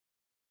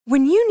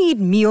When you need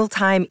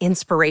mealtime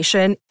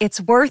inspiration,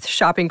 it's worth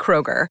shopping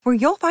Kroger, where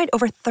you'll find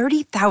over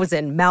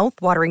 30,000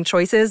 mouth-watering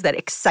choices that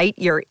excite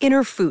your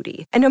inner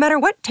foodie. And no matter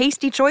what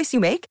tasty choice you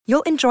make,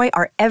 you'll enjoy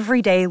our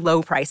everyday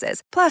low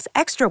prices, plus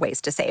extra ways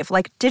to save,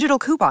 like digital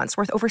coupons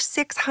worth over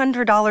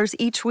 $600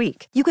 each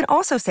week. You can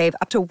also save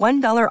up to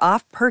 $1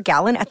 off per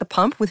gallon at the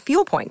pump with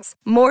fuel points.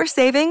 More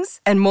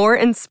savings and more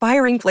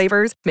inspiring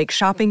flavors make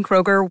shopping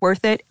Kroger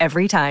worth it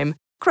every time.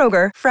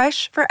 Kroger,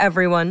 fresh for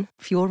everyone.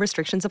 Fuel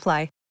restrictions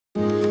apply.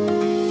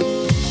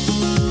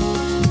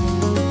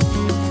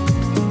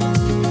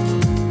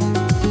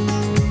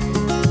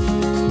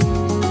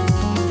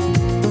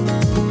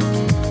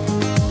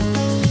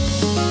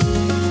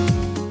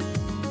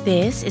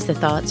 This is the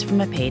Thoughts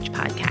from a Page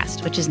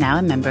podcast, which is now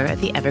a member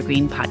of the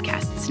Evergreen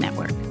Podcasts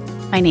Network.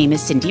 My name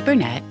is Cindy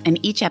Burnett, and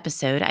each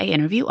episode I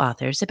interview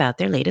authors about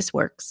their latest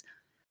works,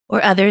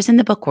 or others in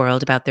the book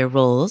world about their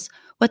roles,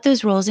 what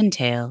those roles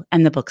entail,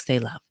 and the books they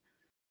love.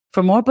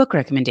 For more book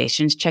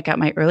recommendations, check out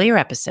my earlier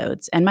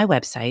episodes and my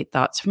website,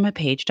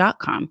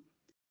 thoughtsfromapage.com,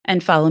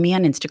 and follow me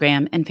on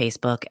Instagram and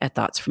Facebook at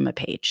Thoughts From A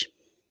Page.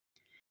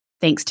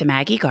 Thanks to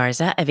Maggie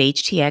Garza of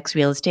HTX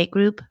Real Estate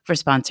Group for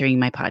sponsoring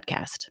my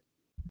podcast.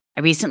 I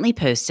recently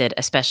posted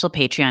a special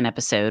Patreon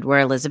episode where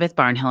Elizabeth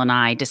Barnhill and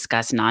I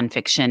discuss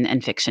nonfiction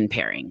and fiction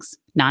pairings,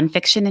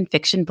 nonfiction and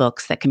fiction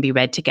books that can be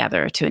read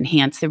together to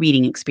enhance the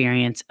reading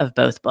experience of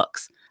both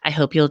books. I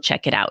hope you'll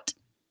check it out.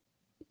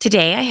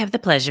 Today, I have the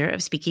pleasure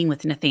of speaking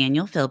with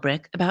Nathaniel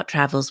Philbrick about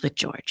Travels with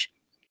George.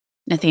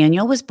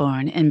 Nathaniel was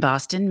born in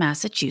Boston,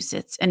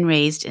 Massachusetts, and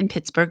raised in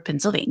Pittsburgh,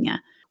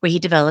 Pennsylvania, where he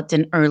developed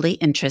an early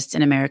interest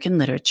in American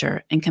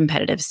literature and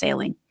competitive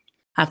sailing.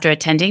 After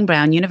attending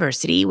Brown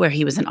University, where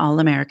he was an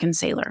All-American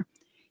sailor,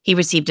 he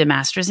received a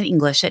master's in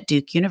English at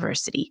Duke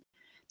University,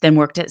 then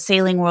worked at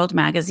Sailing World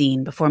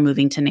magazine before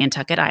moving to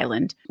Nantucket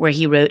Island, where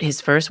he wrote his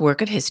first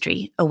work of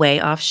history,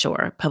 Away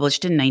Offshore,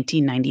 published in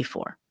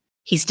 1994.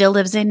 He still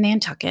lives in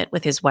Nantucket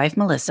with his wife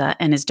Melissa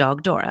and his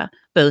dog Dora,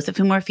 both of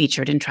whom are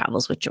featured in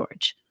Travels with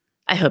George.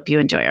 I hope you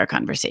enjoy our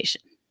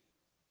conversation.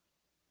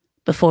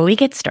 Before we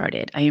get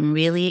started, I am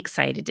really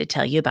excited to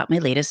tell you about my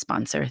latest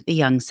sponsor, the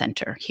Young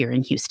Center, here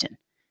in Houston.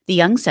 The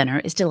Young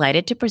Center is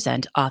delighted to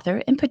present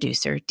author and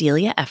producer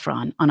Delia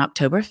Ephron on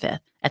October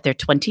 5th at their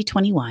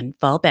 2021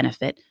 Fall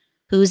Benefit,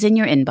 Who's in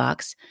Your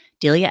Inbox?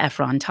 Delia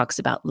Ephron talks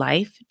about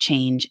life,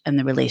 change, and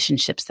the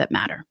relationships that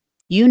matter.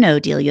 You know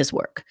Delia's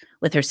work.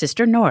 With her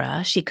sister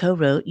Nora, she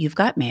co-wrote You've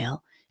Got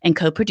Mail and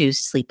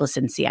co-produced Sleepless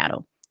in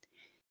Seattle.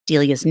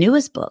 Delia's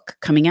newest book,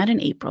 coming out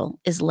in April,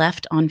 is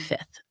Left on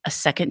Fifth, A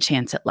Second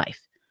Chance at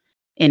Life.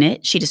 In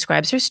it, she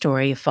describes her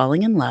story of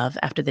falling in love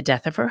after the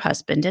death of her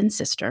husband and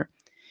sister,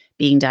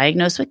 being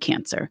diagnosed with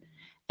cancer,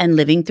 and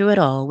living through it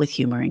all with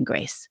humor and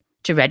grace.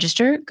 To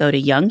register, go to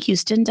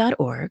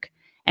younghouston.org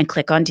and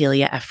click on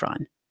Delia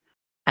Ephron.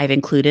 I've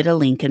included a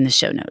link in the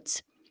show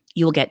notes.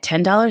 You will get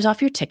 $10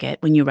 off your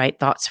ticket when you write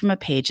Thoughts from a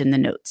Page in the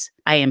notes.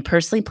 I am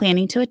personally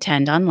planning to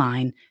attend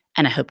online,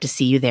 and I hope to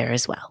see you there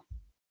as well.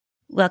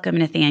 Welcome,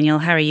 Nathaniel.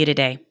 How are you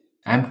today?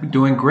 I'm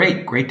doing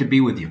great. Great to be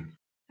with you.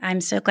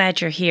 I'm so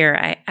glad you're here.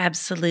 I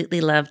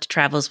absolutely loved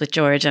Travels with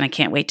George, and I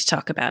can't wait to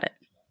talk about it.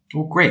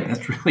 Well, great.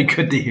 That's really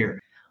good to hear.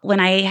 When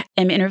I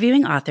am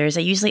interviewing authors,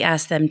 I usually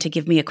ask them to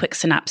give me a quick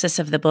synopsis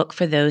of the book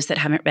for those that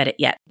haven't read it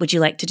yet. Would you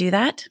like to do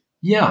that?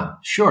 Yeah,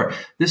 sure.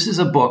 This is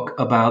a book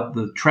about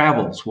the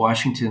travels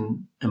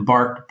Washington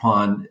embarked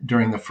upon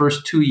during the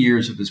first 2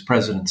 years of his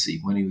presidency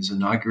when he was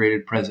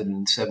inaugurated president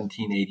in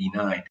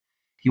 1789.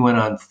 He went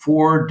on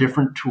 4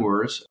 different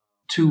tours,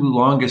 2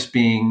 longest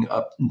being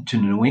up to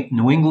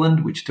New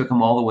England, which took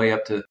him all the way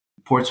up to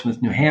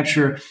Portsmouth, New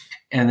Hampshire,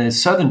 and the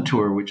southern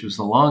tour, which was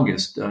the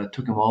longest,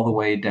 took him all the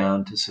way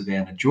down to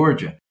Savannah,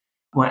 Georgia.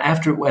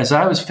 As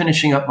I was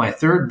finishing up my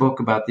 3rd book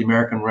about the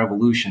American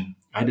Revolution,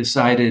 I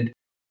decided,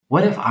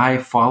 what if I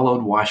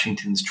followed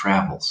Washington's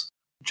travels?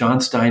 John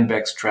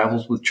Steinbeck's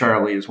Travels with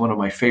Charlie is one of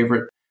my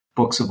favorite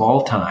books of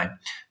all time.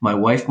 My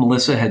wife,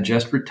 Melissa, had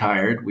just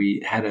retired.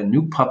 We had a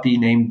new puppy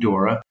named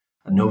Dora,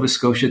 a Nova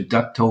Scotia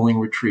duck-tolling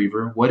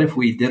retriever. What if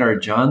we did our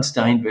John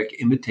Steinbeck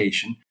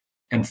imitation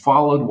and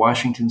followed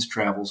Washington's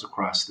travels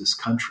across this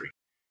country?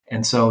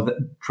 And so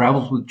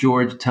Travels with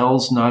George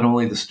tells not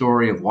only the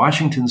story of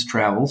Washington's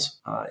travels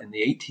in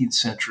the 18th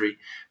century,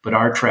 but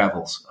our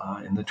travels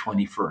in the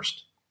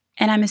 21st.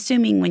 And I'm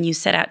assuming when you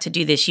set out to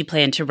do this, you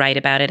plan to write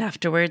about it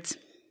afterwards?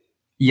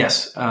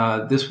 Yes,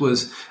 this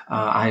was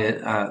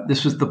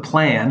the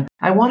plan.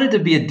 I wanted to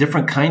be a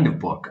different kind of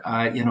book.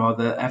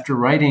 After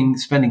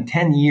spending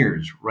 10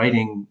 years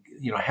writing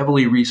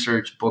heavily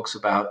researched books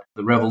about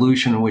the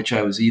revolution, in which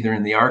I was either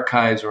in the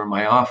archives or in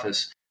my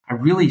office, I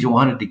really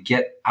wanted to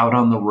get out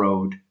on the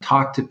road,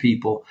 talk to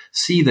people,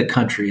 see the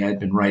country I'd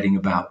been writing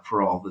about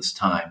for all this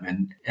time,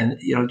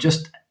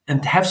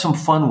 and have some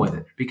fun with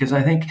it. Because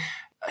I think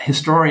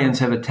historians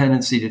have a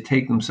tendency to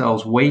take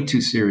themselves way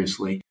too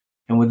seriously.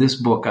 And with this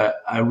book,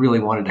 I really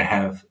wanted to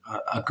have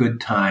a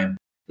good time,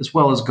 as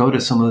well as go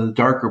to some of the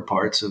darker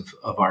parts of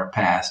our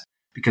past.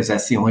 because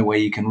that's the only way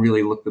you can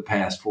really look the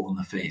past full in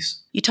the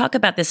face. You talk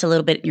about this a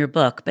little bit in your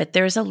book, but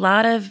there's a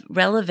lot of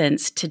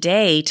relevance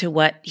today to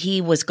what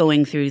he was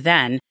going through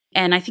then.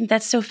 And I think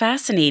that's so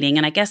fascinating.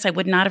 And I guess I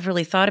would not have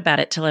really thought about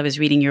it till I was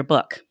reading your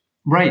book.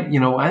 Right.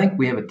 I think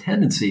we have a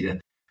tendency to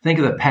think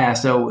of the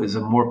past, as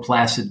a more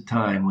placid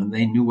time when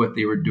they knew what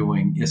they were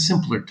doing, a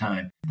simpler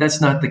time.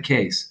 That's not the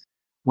case.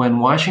 When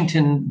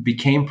Washington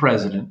became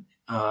president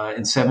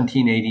in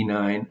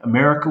 1789,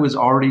 America was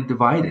already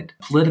divided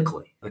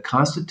politically. The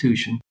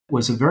Constitution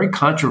was a very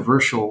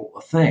controversial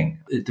thing.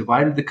 It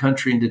divided the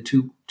country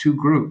into two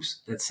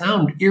groups that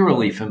sound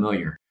eerily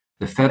familiar.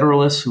 The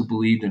Federalists, who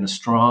believed in a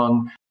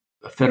strong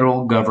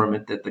federal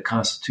government that the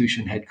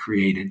Constitution had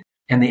created,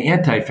 and the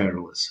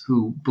Anti-Federalists,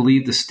 who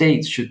believed the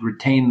states should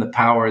retain the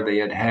power they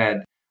had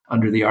had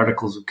under the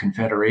Articles of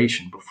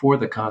Confederation before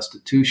the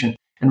Constitution,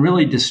 and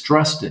really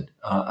distrusted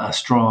a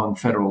strong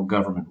federal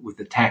government with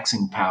the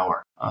taxing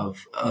power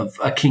of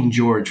a King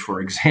George,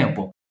 for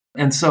example.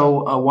 And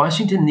so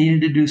Washington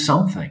needed to do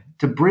something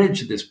to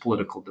bridge this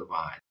political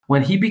divide.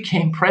 When he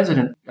became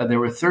president, there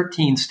were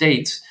 13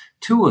 states.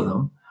 2 of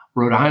them,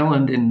 Rhode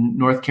Island and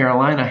North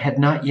Carolina, had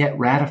not yet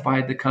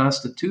ratified the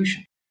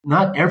Constitution.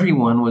 Not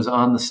everyone was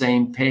on the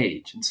same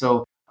page. And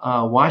so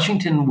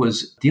Washington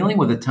was dealing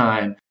with a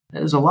time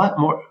that was a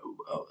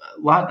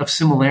lot of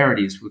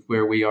similarities with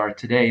where we are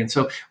today. And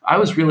so I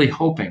was really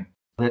hoping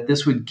that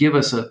this would give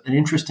us an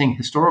interesting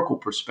historical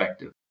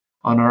perspective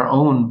on our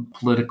own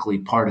politically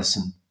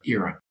partisan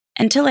era.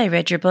 Until I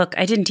read your book,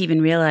 I didn't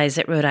even realize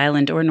that Rhode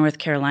Island or North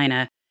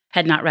Carolina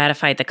had not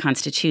ratified the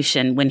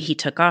Constitution when he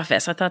took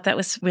office. I thought that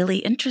was really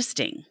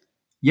interesting.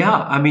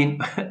 Yeah,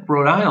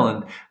 Rhode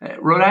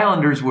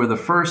Islanders were the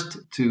first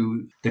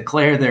to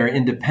declare their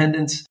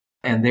independence,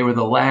 and they were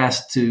the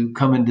last to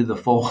come into the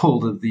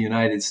fold of the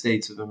United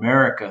States of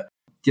America.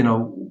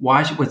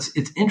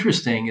 What's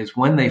interesting is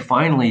when they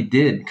finally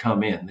did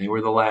come in, they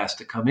were the last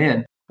to come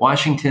in.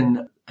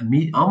 Washington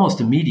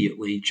almost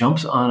immediately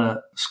jumps on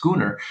a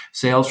schooner,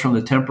 sails from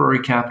the temporary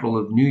capital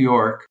of New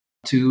York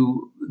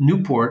to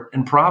Newport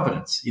and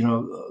Providence.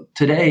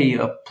 Today,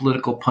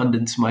 political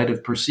pundits might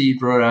have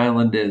perceived Rhode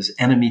Island as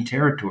enemy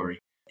territory.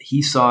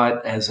 He saw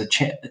it as a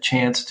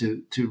chance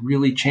to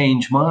really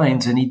change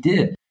minds, and he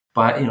did.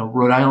 But,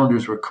 Rhode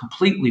Islanders were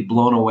completely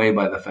blown away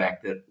by the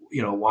fact that,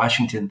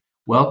 Washington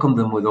welcomed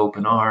them with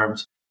open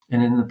arms.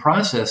 And in the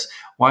process,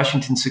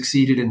 Washington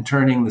succeeded in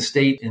turning the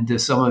state into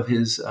some of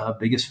his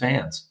biggest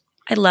fans.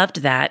 I loved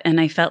that. And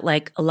I felt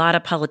like a lot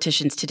of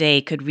politicians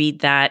today could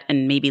read that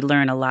and maybe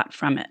learn a lot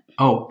from it.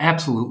 Oh,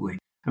 absolutely.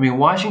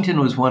 Washington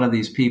was one of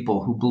these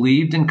people who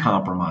believed in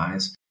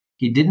compromise.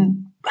 He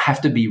didn't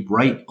have to be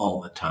right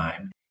all the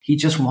time. He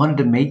just wanted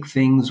to make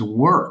things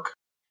work.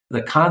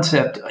 The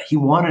concept, he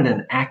wanted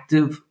an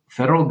active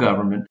federal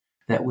government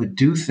that would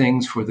do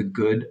things for the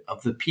good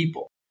of the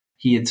people.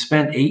 He had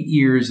spent 8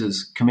 years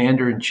as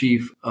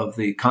commander-in-chief of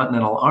the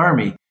Continental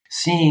Army,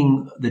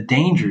 seeing the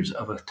dangers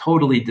of a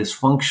totally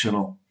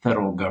dysfunctional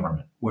federal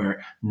government,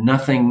 where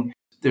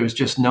there was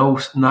just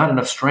not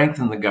enough strength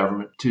in the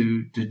government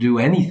to do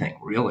anything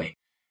really,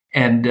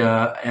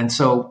 and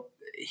so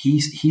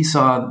he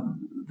saw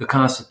the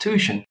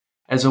Constitution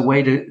as a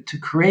way to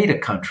create a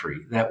country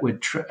that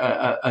would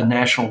a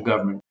national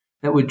government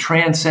that would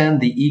transcend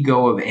the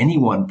ego of any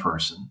one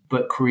person,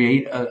 but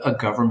create a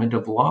government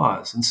of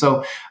laws. And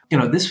so,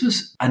 this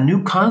was a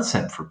new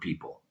concept for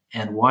people.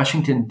 And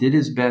Washington did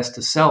his best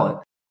to sell it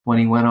when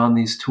he went on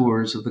these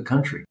tours of the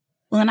country.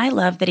 Well, and I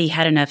love that he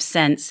had enough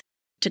sense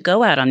to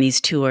go out on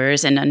these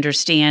tours and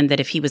understand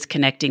that if he was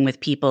connecting with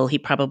people, he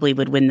probably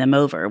would win them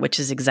over, which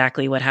is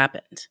exactly what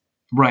happened.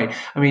 Right.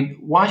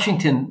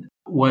 Washington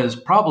was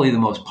probably the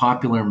most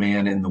popular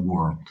man in the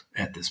world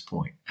at this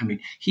point.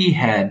 He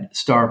had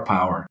star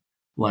power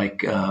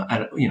like,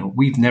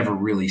 we've never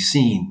really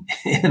seen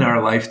in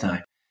our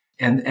lifetime.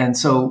 And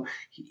so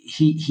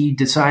he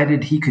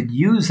decided he could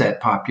use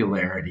that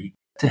popularity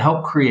to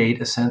help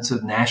create a sense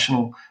of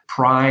national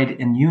pride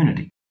and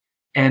unity.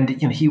 And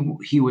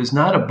he was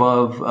not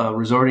above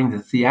resorting to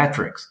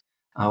theatrics.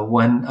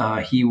 When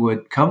he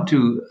would come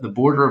to the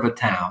border of a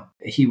town,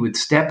 he would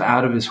step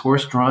out of his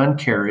horse-drawn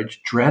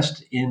carriage,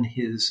 dressed in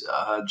his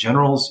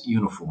general's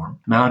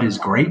uniform, mount his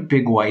great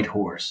big white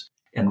horse,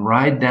 and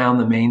ride down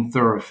the main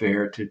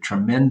thoroughfare to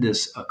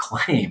tremendous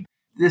acclaim.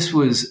 This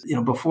was,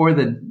 before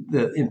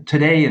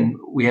today, and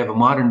we have a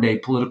modern day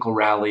political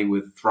rally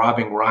with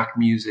throbbing rock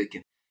music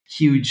and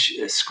huge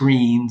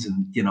screens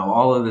and,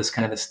 all of this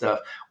kind of stuff.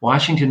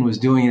 Washington was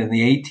doing it in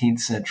the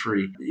 18th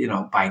century,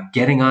 by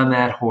getting on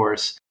that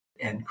horse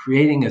and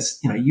creating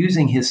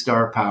using his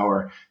star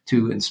power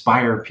to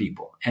inspire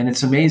people. And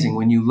it's amazing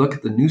when you look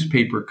at the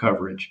newspaper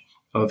coverage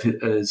of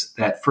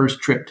that first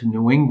trip to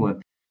New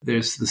England.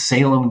 There's the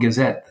Salem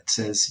Gazette that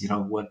says,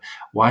 what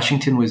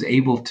Washington was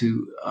able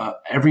to,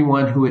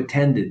 everyone who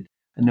attended,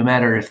 no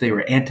matter if they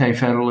were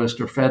anti-federalist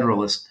or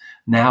federalist,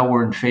 now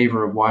were in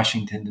favor of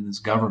Washington and his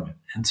government.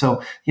 And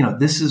so,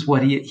 this is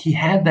what he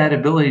had that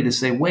ability to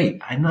say,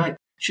 wait, I'm not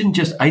shouldn't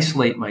just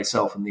isolate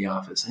myself in the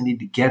office. I need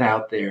to get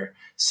out there,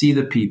 see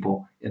the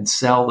people, and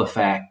sell the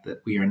fact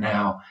that we are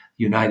now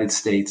United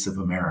States of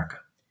America.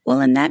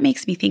 Well, and that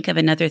makes me think of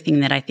another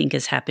thing that I think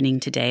is happening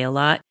today a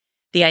lot.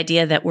 The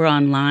idea that we're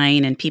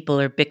online and people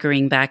are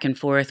bickering back and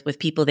forth with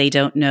people they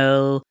don't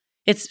know.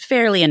 It's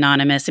fairly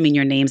anonymous. I mean,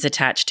 your name's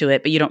attached to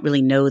it, but you don't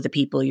really know the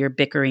people you're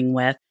bickering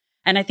with.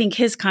 And I think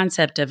his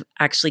concept of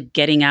actually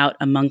getting out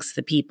amongst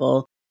the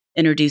people,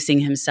 introducing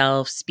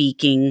himself,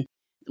 speaking,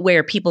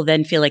 where people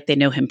then feel like they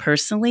know him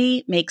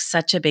personally, makes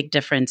such a big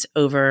difference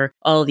over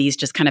all these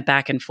just kind of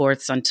back and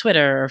forths on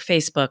Twitter or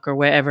Facebook or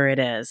wherever it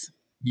is.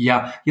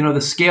 Yeah.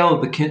 The scale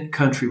of the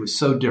country was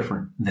so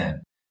different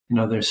then.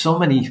 There's so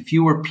many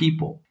fewer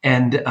people.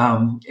 And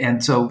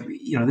so,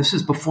 this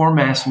is before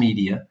mass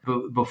media,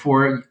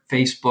 before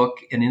Facebook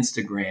and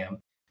Instagram,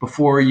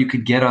 before you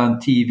could get on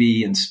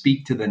TV and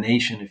speak to the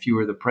nation if you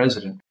were the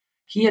president.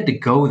 He had to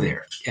go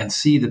there and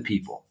see the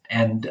people.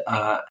 And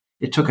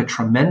it took a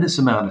tremendous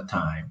amount of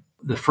time.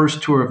 The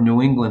first tour of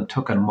New England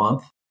took a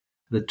month.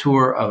 The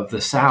tour of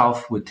the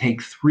South would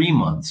take 3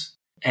 months.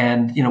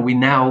 And, we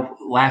now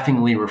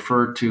laughingly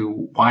refer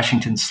to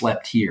Washington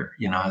slept here,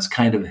 as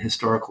kind of a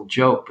historical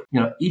joke.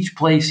 But, each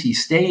place he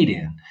stayed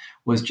in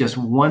was just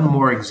one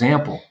more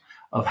example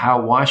of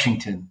how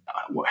Washington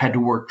had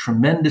to work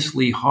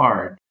tremendously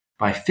hard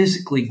by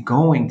physically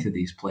going to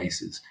these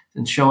places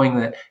and showing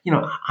that,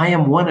 I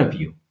am one of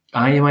you.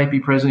 I might be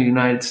president of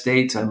the United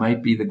States. I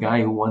might be the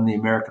guy who won the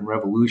American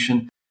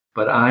Revolution,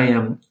 but I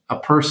am a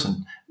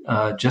person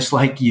just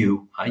like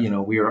you.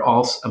 We are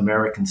all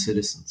American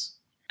citizens.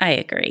 I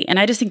agree. And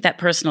I just think that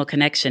personal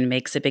connection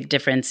makes a big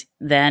difference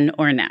then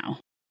or now.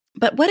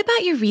 But what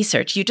about your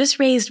research? You just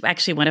raised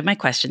actually one of my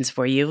questions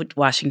for you.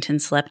 Washington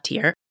slept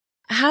here.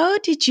 How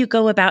did you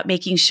go about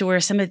making sure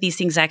some of these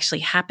things actually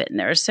happen?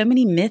 There are so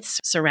many myths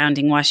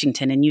surrounding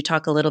Washington, and you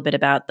talk a little bit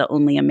about the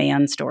Only a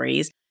Man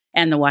stories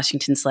and the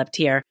Washington slept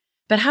here.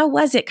 But how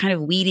was it kind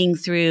of weeding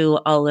through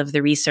all of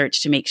the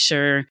research to make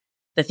sure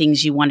the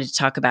things you wanted to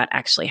talk about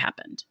actually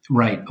happened?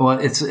 Right. Well,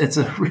 it's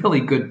a really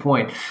good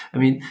point. I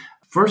mean,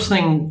 first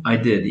thing I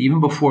did, even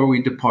before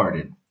we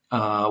departed,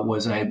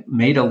 was I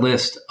made a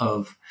list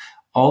of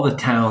all the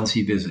towns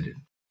he visited,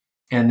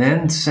 and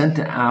then sent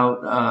out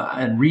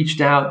and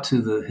reached out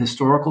to the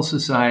historical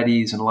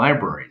societies and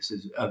libraries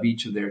of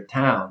each of their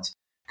towns,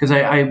 because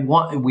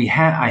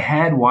I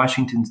had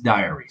Washington's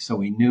diary, so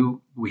we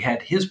knew we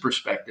had his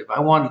perspective.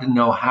 I wanted to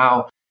know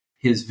how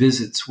his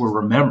visits were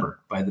remembered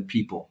by the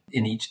people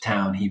in each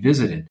town he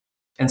visited,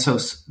 and so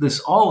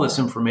all this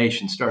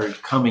information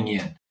started coming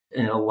in.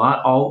 And a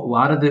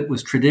lot of it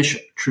was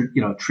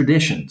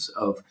traditions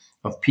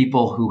of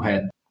people who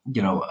had,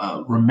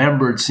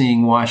 remembered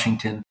seeing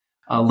Washington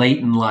late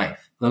in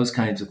life, those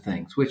kinds of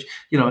things, which,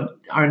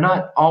 are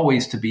not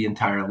always to be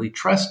entirely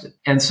trusted.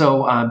 And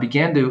so I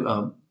began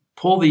to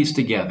pull these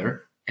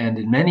together. And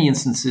in many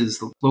instances,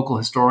 the local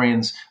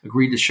historians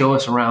agreed to show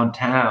us around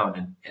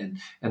town and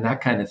that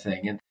kind of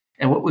thing.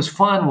 And what was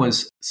fun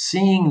was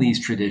seeing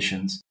these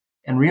traditions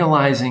and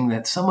realizing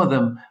that some of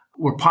them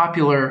were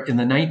popular in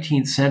the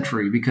 19th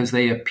century because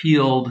they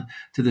appealed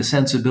to the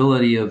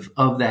sensibility of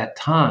that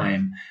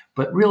time,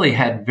 but really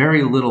had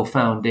very little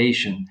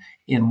foundation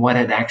in what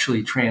had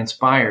actually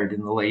transpired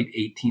in the late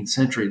 18th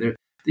century.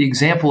 The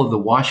example of the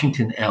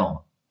Washington elm,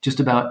 just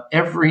about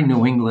every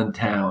New England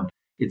town,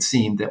 it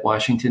seemed, that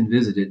Washington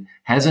visited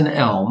has an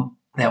elm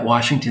that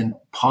Washington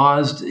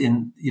paused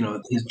in,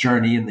 his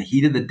journey in the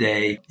heat of the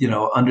day,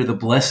 under the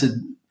blessed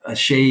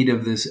shade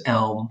of this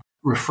elm,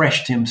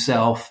 refreshed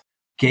himself,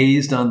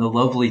 gazed on the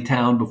lovely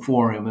town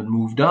before him, and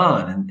moved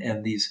on.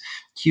 And these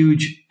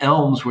huge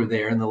elms were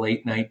there in the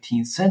late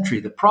 19th century.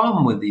 The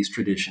problem with these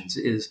traditions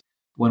is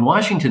when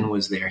Washington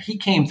was there, he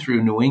came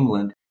through New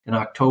England in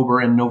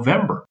October and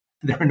November.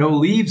 There were no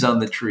leaves on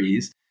the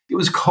trees. It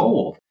was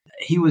cold.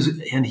 He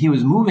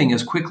was moving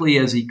as quickly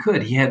as he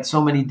could. He had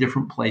so many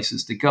different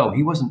places to go.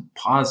 He wasn't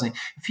pausing.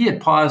 If he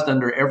had paused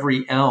under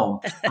every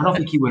elm, I don't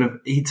think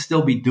he'd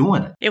still be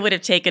doing it. It would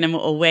have taken him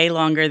way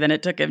longer than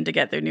it took him to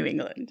get through New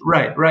England.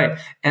 Right.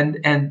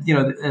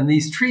 And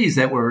these trees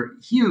that were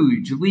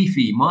huge,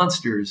 leafy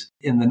monsters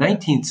in the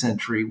 19th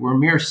century were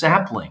mere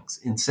saplings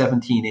in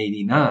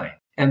 1789.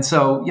 And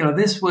so,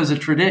 this was a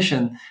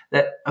tradition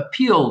that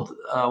appealed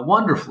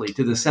wonderfully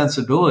to the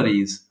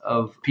sensibilities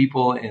of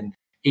people in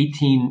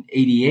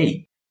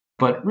 1888,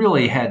 but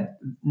really had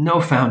no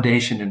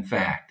foundation in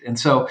fact. And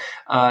so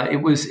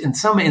it was, in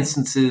some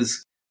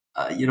instances,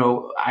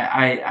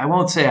 I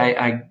won't say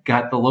I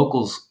got the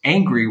locals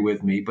angry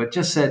with me, but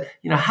just said,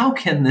 how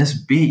can this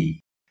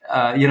be?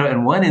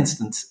 In one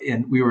instance,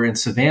 we were in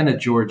Savannah,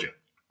 Georgia,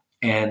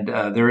 and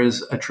there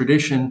is a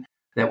tradition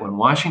that when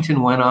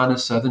Washington went on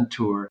his southern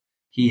tour,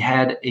 he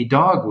had a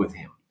dog with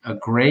him, a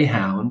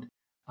greyhound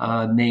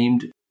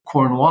named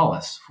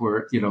Cornwallis,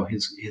 for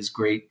his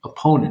great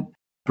opponent,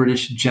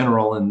 British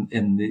general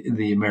in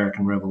the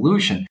American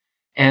Revolution.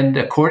 And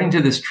according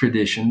to this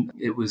tradition,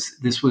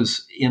 this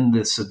was in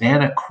the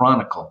Savannah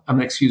Chronicle.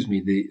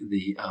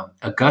 The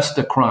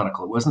Augusta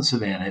Chronicle. It wasn't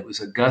Savannah; it was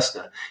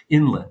Augusta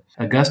Inland.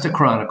 Augusta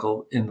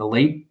Chronicle in the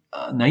late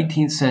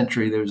 19th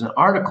century. There was an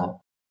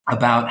article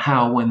about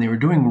how when they were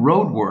doing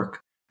road work,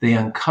 they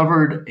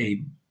uncovered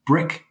a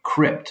brick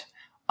crypt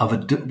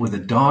with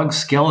a dog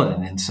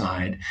skeleton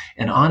inside,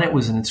 and on it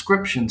was an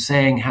inscription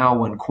saying how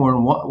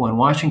when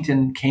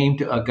Washington came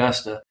to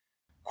Augusta,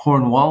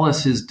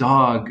 Cornwallis's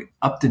dog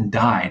Upton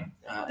died,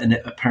 and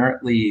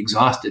apparently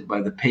exhausted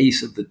by the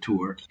pace of the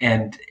tour,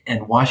 and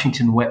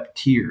Washington wept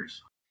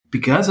tears.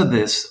 Because of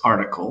this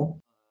article,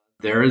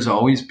 there has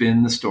always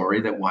been the story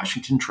that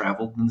Washington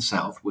traveled in the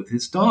South with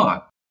his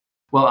dog.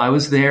 Well, I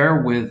was there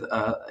with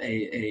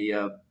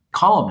a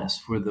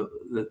columnist for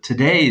the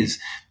today's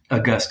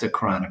Augusta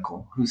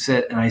Chronicle, who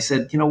said, and I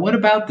said, what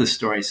about this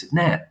story? He said,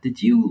 Nat,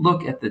 did you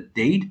look at the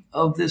date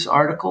of this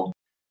article?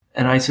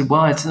 And I said,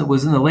 well, it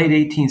was in the late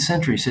 18th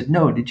century. He said,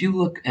 no, did you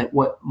look at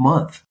what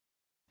month?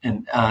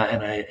 And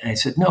I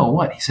said, no,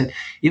 what? He said,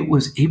 it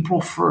was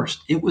April 1st.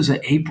 It was an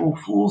April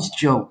Fool's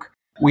joke.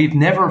 We've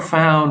never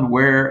found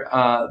where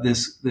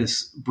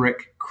this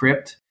brick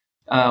crypt,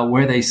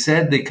 where they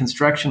said the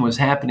construction was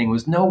happening,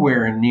 was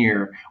nowhere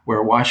near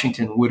where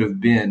Washington would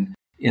have been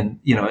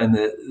in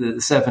the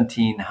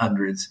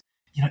 1700s.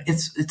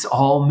 It's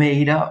all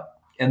made up.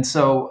 And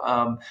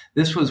so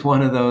this was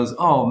one of those,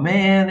 oh,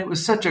 man, it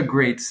was such a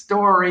great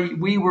story.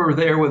 We were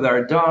there with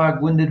our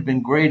dog. Wouldn't it have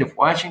been great if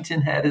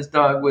Washington had his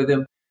dog with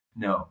him?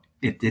 No,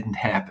 it didn't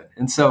happen.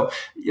 And so,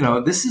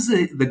 this is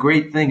the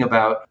great thing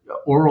about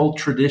oral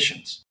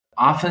traditions.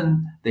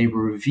 Often they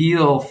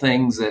reveal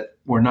things that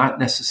were not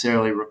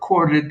necessarily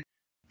recorded,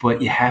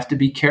 but you have to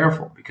be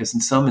careful because in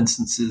some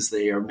instances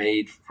they are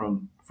made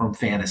from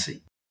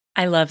fantasy.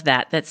 I love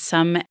that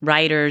some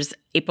writer's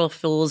April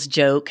Fool's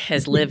joke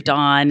has lived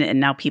on, and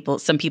now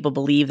some people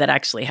believe that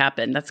actually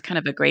happened. That's kind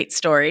of a great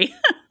story.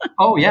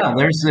 Oh, yeah.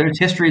 There's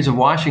histories of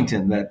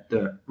Washington that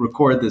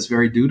record this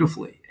very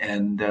dutifully.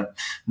 And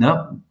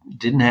no, it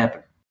didn't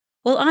happen.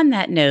 Well, on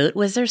that note,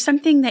 was there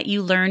something that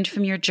you learned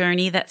from your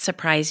journey that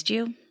surprised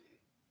you?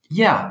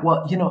 Yeah.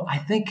 Well, I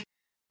think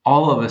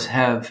all of us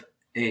have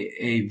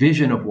a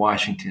vision of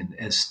Washington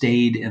as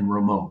staid and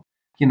remote.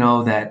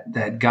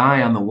 That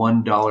guy on the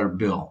 $1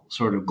 bill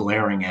sort of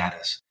glaring at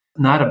us,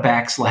 not a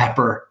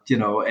backslapper,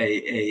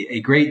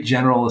 a great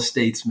general, a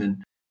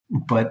statesman,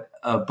 but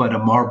a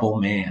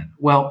marble man.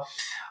 Well,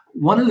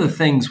 one of the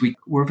things we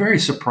were very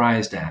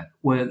surprised at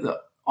with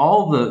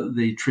all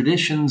the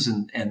traditions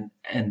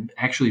and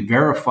actually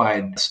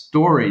verified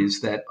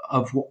stories that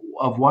of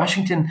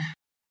Washington,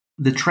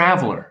 the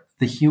traveler,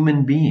 the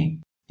human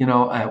being.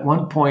 At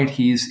one point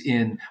he's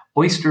in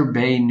Oyster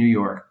Bay, New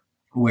York,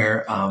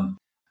 where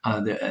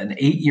an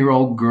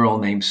 8-year-old girl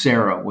named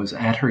Sarah was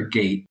at her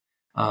gate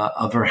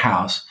of her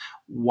house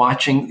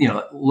watching,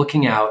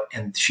 looking out,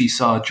 and she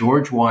saw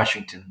George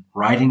Washington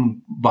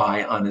riding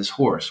by on his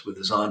horse with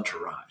his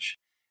entourage.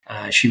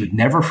 She would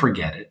never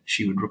forget it.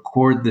 She would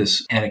record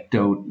this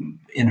anecdote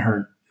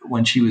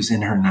when she was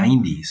in her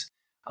 90s,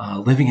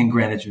 living in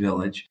Greenwich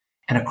Village.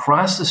 And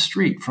across the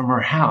street from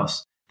her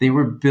house, they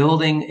were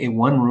building a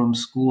one-room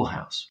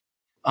schoolhouse.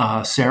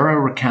 Sarah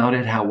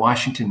recounted how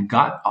Washington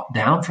got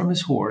down from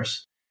his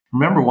horse.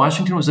 Remember,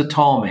 Washington was a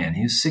tall man.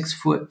 He was 6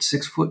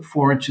 foot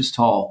 4 inches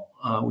tall,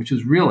 which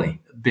was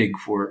really big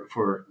for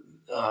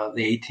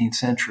the 18th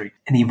century.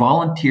 And he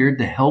volunteered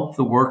to help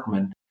the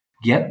workmen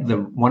get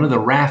one of the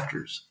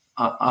rafters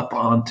up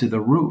onto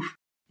the roof.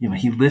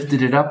 He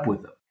lifted it up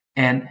with them.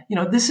 And,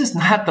 this is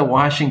not the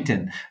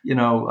Washington,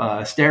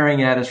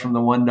 staring at us from the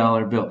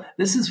 $1 bill.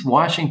 This is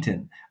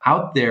Washington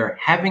out there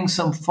having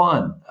some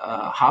fun,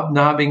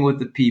 hobnobbing with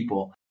the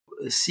people,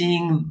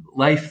 seeing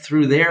life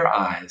through their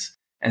eyes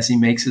as he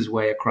makes his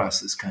way across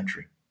this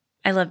country.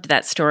 I loved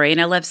that story. And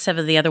I love some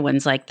of the other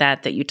ones like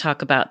that you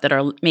talk about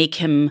that make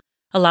him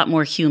a lot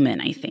more human,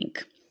 I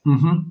think.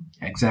 Mm-hmm.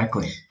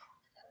 Exactly.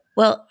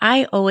 Well,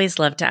 I always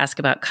love to ask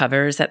about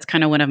covers. That's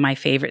kind of one of my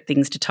favorite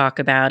things to talk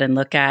about and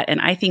look at.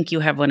 And I think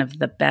you have one of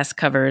the best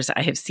covers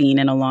I have seen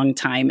in a long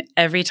time.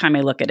 Every time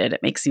I look at it,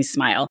 it makes me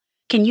smile.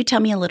 Can you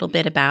tell me a little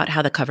bit about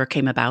how the cover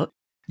came about?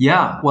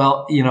 Yeah,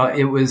 well,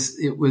 it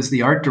was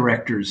the art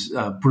director's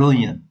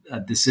brilliant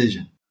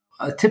decision.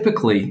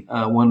 Typically,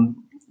 when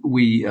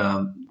we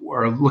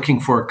are looking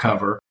for a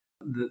cover,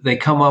 they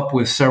come up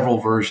with several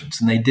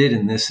versions, and they did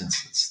in this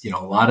instance. A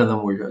lot of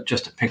them were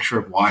just a picture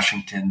of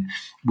Washington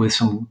with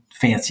some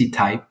fancy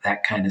type,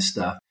 that kind of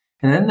stuff.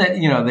 And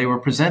then they were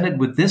presented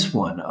with this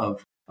one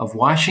of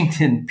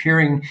Washington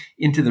peering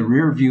into the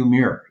rear view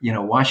mirror.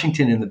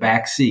 Washington in the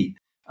back seat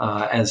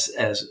as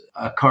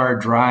a car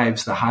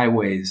drives the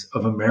highways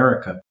of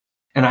America.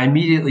 And I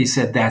immediately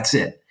said, "That's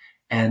it."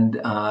 And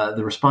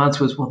the response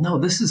was, "Well, no,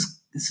 this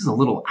is a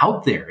little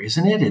out there,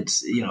 isn't it?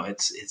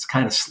 It's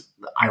kind of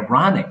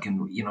ironic,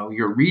 and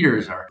your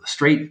readers are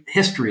straight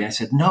history." I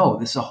said, "No,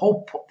 this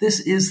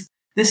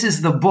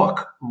is the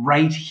book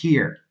right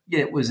here."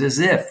 It was as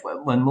if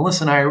when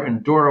Melissa and I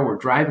and Dora were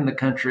driving the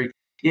country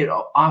it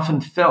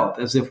often felt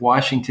as if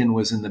Washington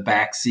was in the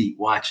back seat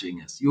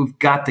watching us. You've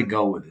got to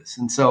go with us.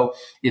 And so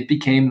it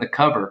became the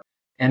cover.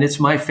 And it's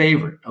my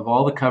favorite of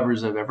all the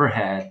covers I've ever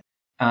had.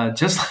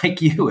 Just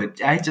like you,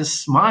 I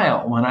just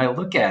smile when I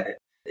look at it.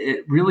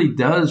 It really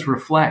does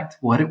reflect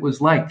what it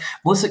was like.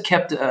 Melissa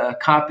kept a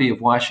copy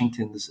of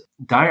Washington's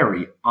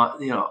diary,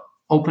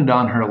 opened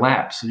on her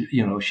lap. So,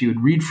 she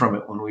would read from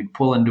it when we'd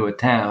pull into a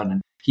town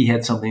and he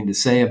had something to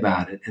say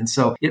about it. And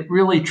so it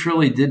really,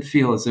 truly did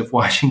feel as if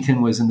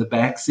Washington was in the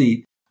back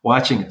seat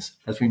watching us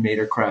as we made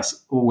our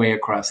way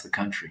across the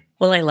country.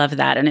 Well, I love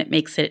that. And it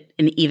makes it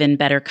an even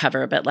better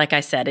cover. But like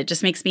I said, it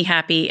just makes me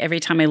happy every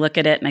time I look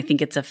at it. And I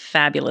think it's a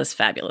fabulous,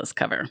 fabulous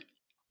cover.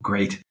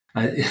 Great.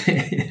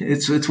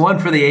 It's one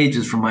for the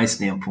ages from my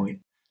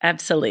standpoint.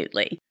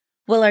 Absolutely.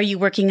 Well, are you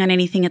working on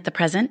anything at the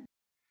present?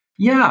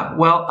 Yeah.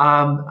 Well,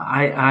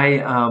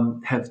 I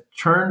have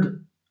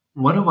turned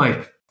one of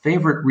my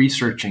favorite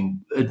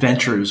researching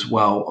adventures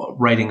while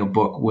writing a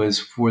book was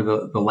for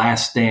the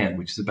Last Stand,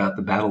 which is about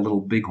the Battle of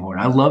Little Bighorn.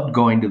 I loved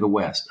going to the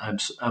West.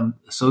 I'm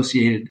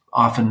associated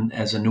often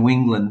as a New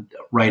England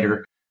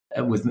writer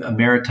with a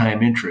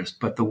maritime interest,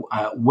 but the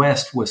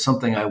West was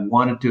something I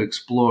wanted to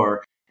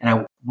explore and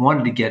I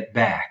wanted to get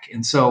back.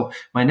 And so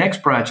my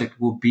next project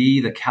will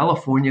be the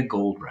California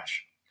Gold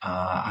Rush.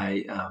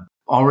 I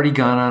already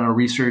gone on a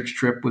research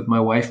trip with my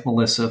wife,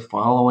 Melissa,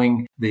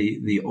 following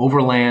the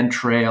overland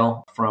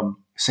trail from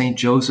St.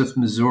 Joseph,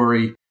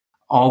 Missouri,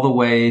 all the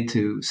way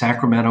to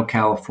Sacramento,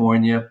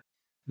 California.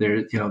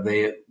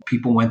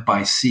 People went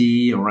by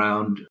sea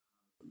around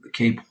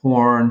Cape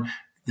Horn.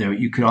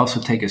 You could also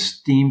take a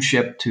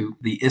steamship to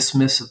the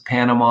Isthmus of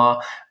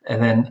Panama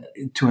and then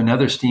to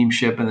another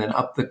steamship and then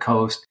up the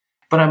coast.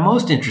 But I'm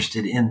most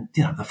interested in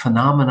the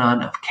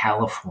phenomenon of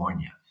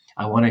California.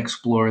 I want to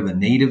explore the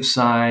native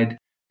side,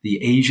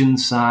 the Asian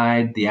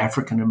side, the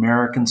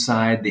African-American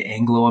side, the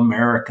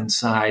Anglo-American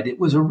side. It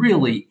was a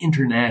really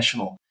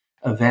international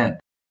event,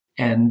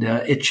 and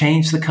it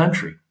changed the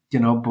country.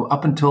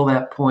 Up until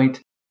that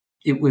point,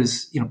 it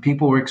was,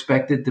 people were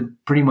expected to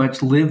pretty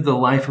much live the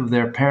life of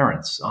their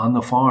parents on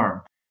the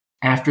farm.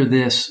 After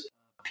this,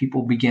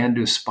 people began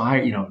to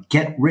aspire,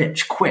 get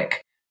rich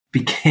quick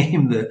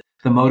became the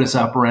modus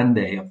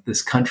operandi of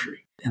this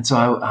country. And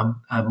so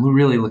I'm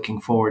really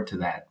looking forward to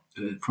that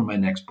for my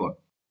next book.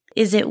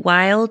 Is it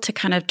wild to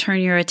kind of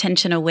turn your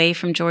attention away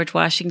from George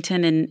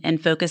Washington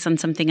and focus on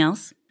something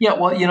else? Yeah,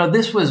 well,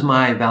 this was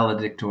my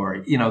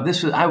valedictory.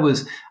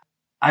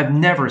 I've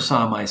never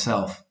saw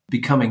myself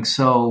becoming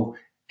so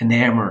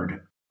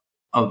enamored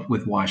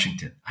with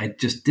Washington. I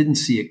just didn't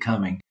see it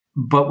coming.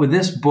 But with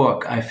this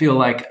book, I feel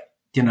like,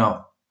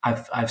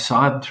 I've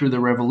saw him through the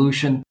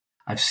revolution.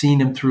 I've seen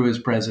him through his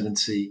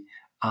presidency.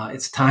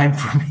 It's time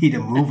for me to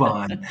move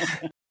on.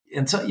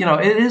 And so,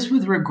 it is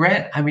with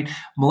regret. I mean,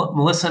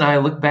 Melissa and I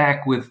look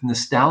back with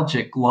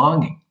nostalgic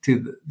longing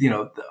to,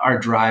 our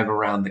drive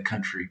around the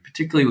country,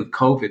 particularly with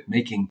COVID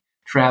making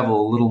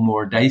travel a little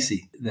more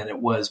dicey than it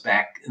was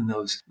back in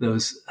those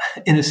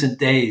innocent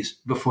days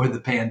before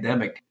the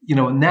pandemic.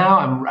 Now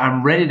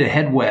I'm ready to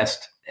head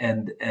west,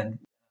 and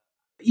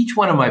each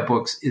one of my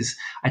books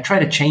I try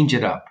to change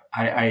it up.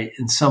 I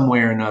in some way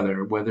or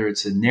another, whether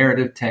it's a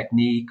narrative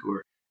technique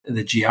or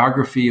the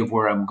geography of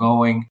where I'm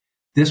going.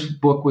 This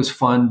book was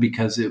fun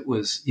because it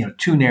was,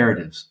 two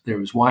narratives. There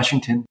was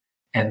Washington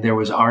and there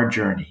was our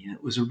journey. And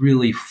it was a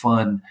really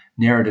fun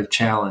narrative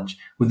challenge.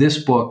 With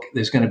this book,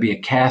 there's going to be a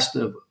cast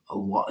of a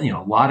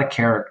lot of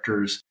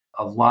characters,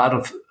 a lot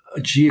of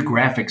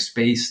geographic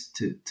space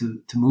to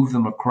move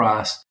them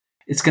across.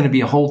 It's going to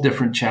be a whole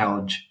different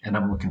challenge, and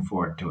I'm looking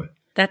forward to it.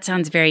 That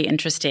sounds very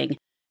interesting.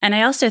 And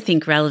I also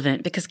think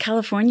relevant because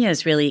California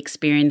is really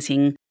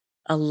experiencing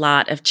a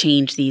lot of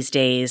change these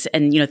days.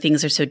 And,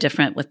 things are so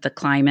different with the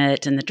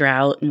climate and the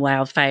drought and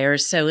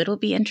wildfires. So it'll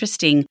be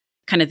interesting,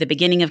 kind of the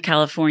beginning of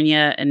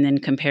California and then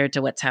compared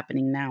to what's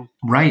happening now.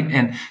 Right.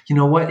 And you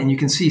know what? And you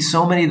can see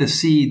so many of the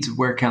seeds of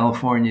where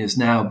California is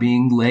now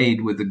being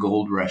laid with the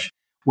gold rush,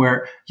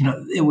 where,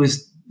 there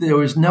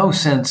was no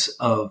sense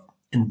of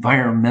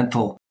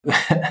environmental,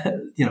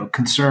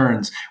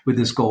 concerns with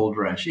this gold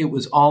rush. It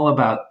was all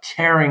about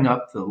tearing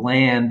up the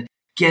land,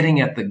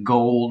 getting at the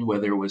gold,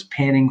 whether it was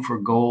panning for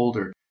gold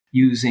or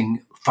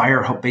using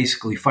fire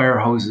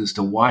hoses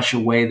to wash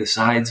away the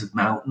sides of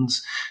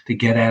mountains to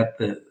get at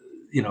the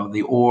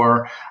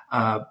ore.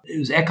 It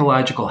was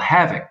ecological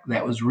havoc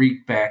that was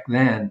wreaked back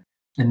then.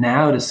 And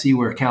now to see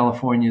where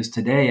California is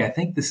today, I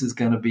think this is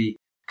going to be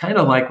kind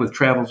of like with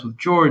Travels with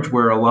George,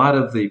 where a lot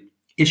of the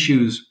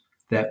issues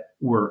that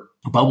were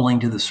bubbling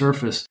to the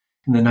surface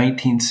in the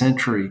 19th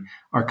century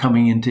are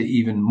coming into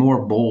even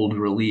more bold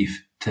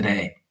relief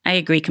today. I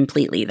agree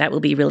completely. That will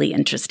be really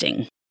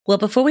interesting. Well,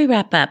 before we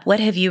wrap up, what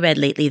have you read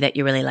lately that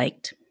you really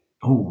liked?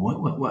 Oh,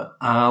 what?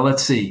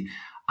 Let's see.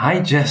 I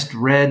just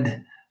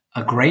read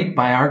a great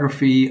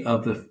biography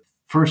of the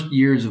first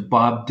years of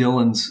Bob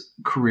Dylan's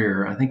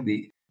career. I think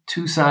the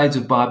Two Sides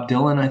of Bob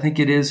Dylan, I think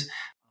it is.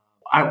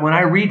 When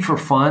I read for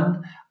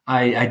fun,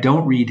 I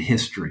don't read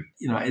history.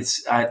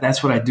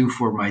 That's what I do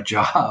for my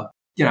job.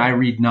 I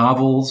read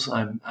novels.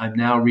 I'm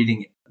now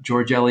reading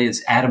George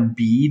Eliot's Adam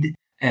Bede,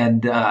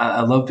 and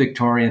I love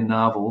Victorian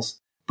novels.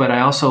 But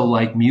I also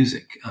like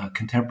music,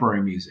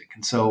 contemporary music,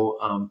 and so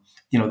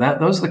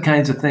those are the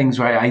kinds of things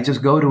where I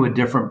just go to a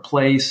different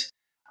place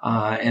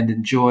and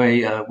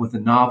enjoy with the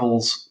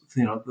novels,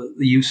 the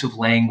use of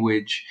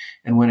language,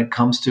 and when it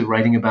comes to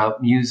writing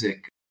about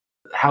music,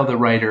 how the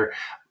writer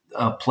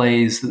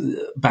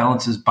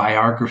balances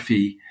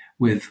biography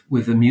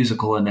with a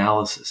musical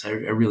analysis. I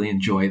really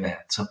enjoy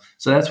that. So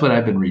that's what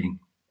I've been reading.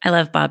 I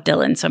love Bob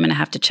Dylan, so I'm going to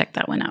have to check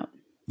that one out.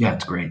 Yeah,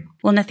 it's great.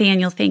 Well,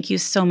 Nathaniel, thank you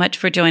so much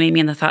for joining me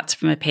in the Thoughts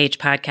from a Page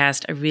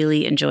podcast. I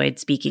really enjoyed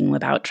speaking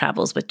about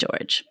Travels with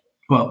George.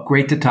 Well,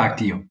 great to talk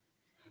to you.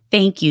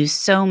 Thank you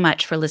so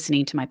much for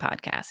listening to my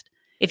podcast.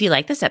 If you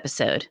like this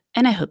episode,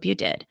 and I hope you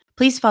did,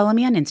 please follow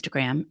me on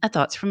Instagram at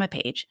Thoughts from a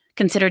Page.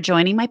 Consider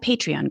joining my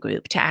Patreon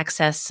group to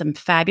access some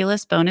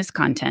fabulous bonus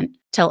content.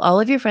 Tell all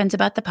of your friends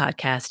about the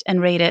podcast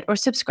and rate it or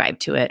subscribe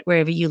to it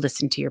wherever you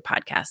listen to your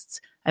podcasts.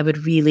 I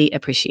would really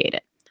appreciate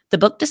it. The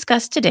book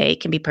discussed today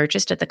can be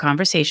purchased at the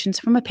Conversations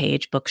from a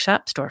Page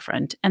bookshop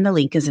storefront, and the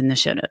link is in the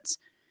show notes.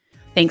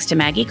 Thanks to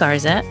Maggie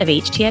Garza of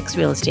HTX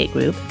Real Estate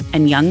Group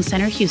and Young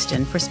Center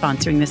Houston for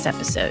sponsoring this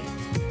episode.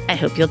 I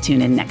hope you'll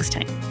tune in next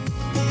time.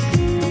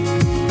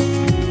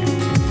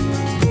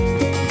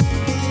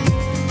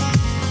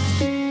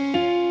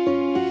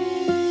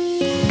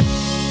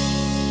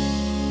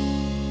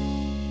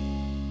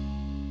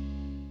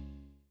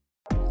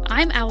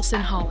 I'm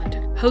Allison Holland,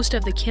 host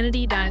of the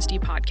Kennedy Dynasty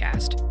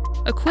podcast.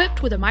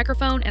 Equipped with a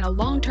microphone and a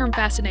long-term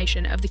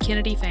fascination of the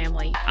Kennedy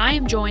family, I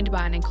am joined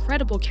by an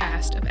incredible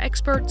cast of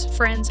experts,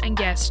 friends, and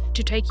guests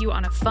to take you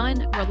on a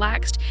fun,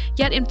 relaxed,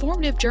 yet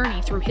informative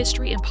journey through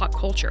history and pop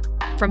culture.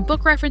 From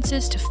book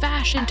references to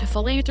fashion to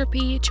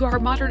philanthropy to our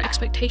modern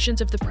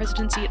expectations of the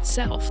presidency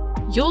itself,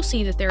 you'll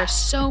see that there is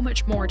so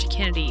much more to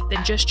Kennedy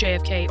than just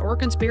JFK or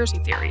conspiracy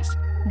theories.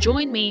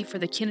 Join me for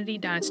the Kennedy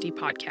Dynasty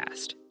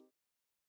podcast.